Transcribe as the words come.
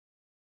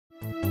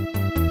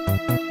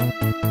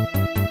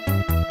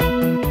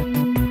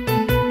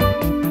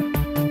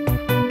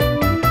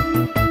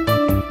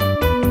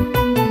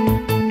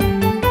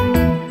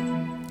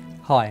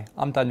Hi,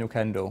 I'm Daniel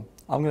Kendall.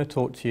 I'm going to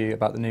talk to you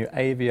about the new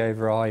AV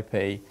over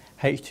IP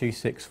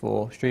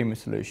H.264 streaming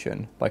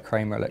solution by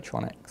Kramer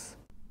Electronics.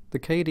 The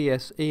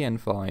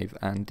KDS-EN5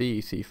 and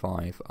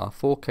DEC5 are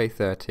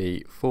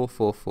 4K30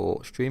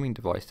 444 streaming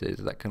devices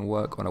that can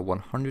work on a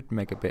 100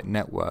 megabit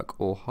network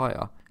or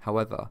higher.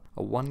 However,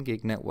 a 1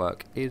 gig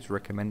network is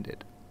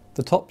recommended.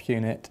 The top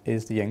unit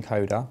is the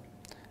encoder.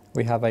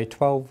 We have a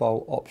 12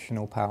 volt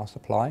optional power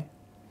supply,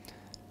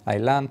 a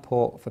LAN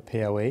port for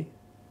PoE.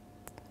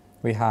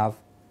 We have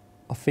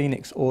a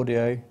Phoenix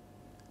audio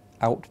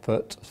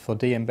output for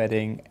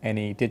de-embedding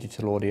any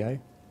digital audio.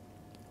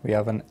 We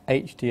have an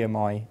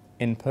HDMI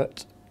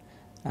input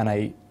and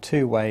a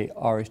two-way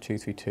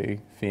RS-232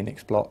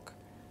 Phoenix block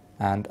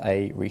and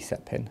a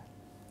reset pin.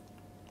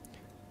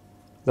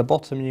 The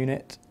bottom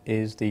unit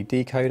is the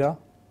decoder.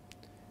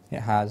 It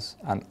has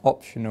an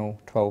optional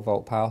 12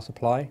 volt power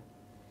supply,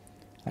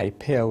 a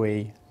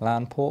PoE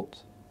LAN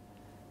port,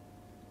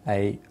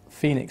 a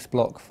Phoenix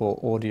block for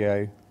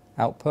audio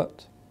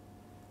output,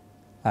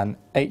 an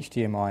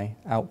HDMI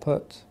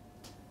output,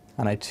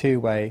 and a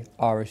two-way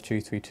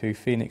RS-232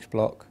 Phoenix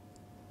block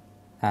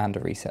and a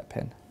reset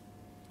pin.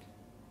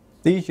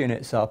 These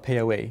units are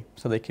PoE,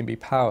 so they can be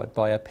powered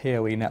by a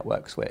PoE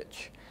network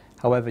switch.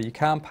 However, you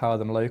can power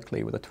them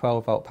locally with a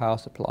 12 volt power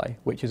supply,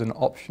 which is an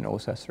optional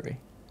accessory.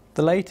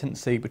 The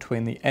latency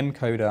between the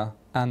encoder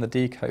and the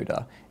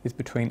decoder is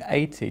between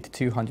 80 to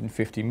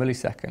 250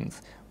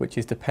 milliseconds, which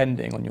is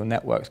depending on your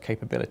network's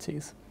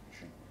capabilities.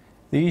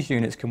 These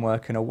units can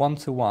work in a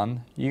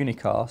one-to-one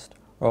Unicast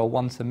or a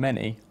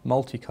one-to-many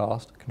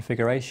Multicast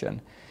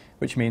configuration,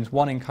 which means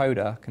one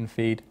encoder can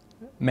feed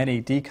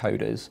many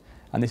decoders,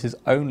 and this is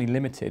only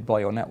limited by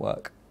your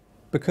network.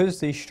 Because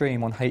these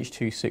stream on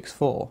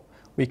H.264,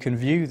 we can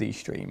view these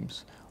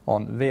streams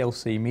on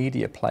VLC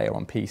Media Player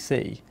on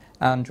PC,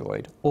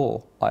 Android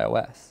or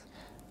iOS.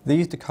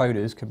 These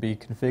decoders can be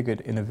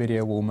configured in a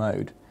video wall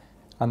mode,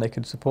 and they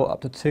can support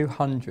up to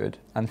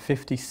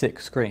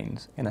 256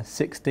 screens in a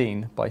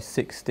 16 by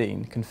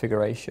 16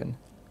 configuration.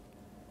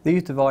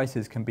 These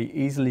devices can be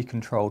easily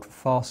controlled for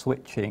fast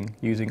switching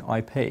using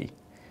IP.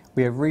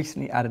 We have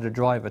recently added a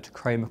driver to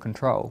Kramer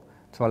Control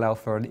to allow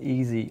for an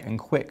easy and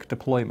quick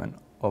deployment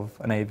of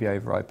an AV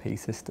over IP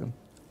system.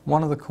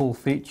 One of the cool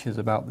features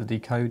about the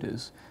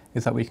decoders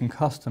is that we can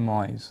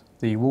customize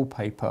the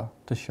wallpaper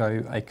to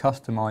show a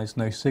customized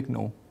no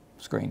signal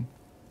screen.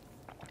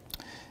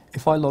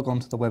 If I log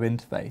onto the web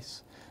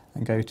interface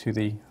and go to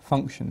the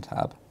Function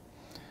tab,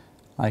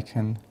 I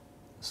can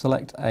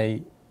select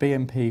a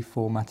BMP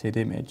formatted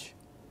image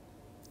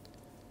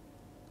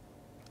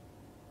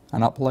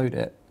and upload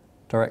it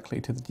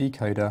directly to the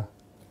decoder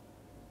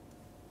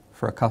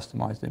for a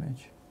customized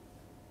image.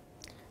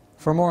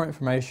 For more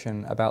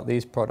information about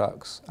these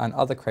products and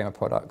other Kramer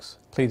products,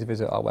 please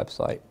visit our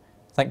website.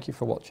 Thank you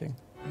for watching.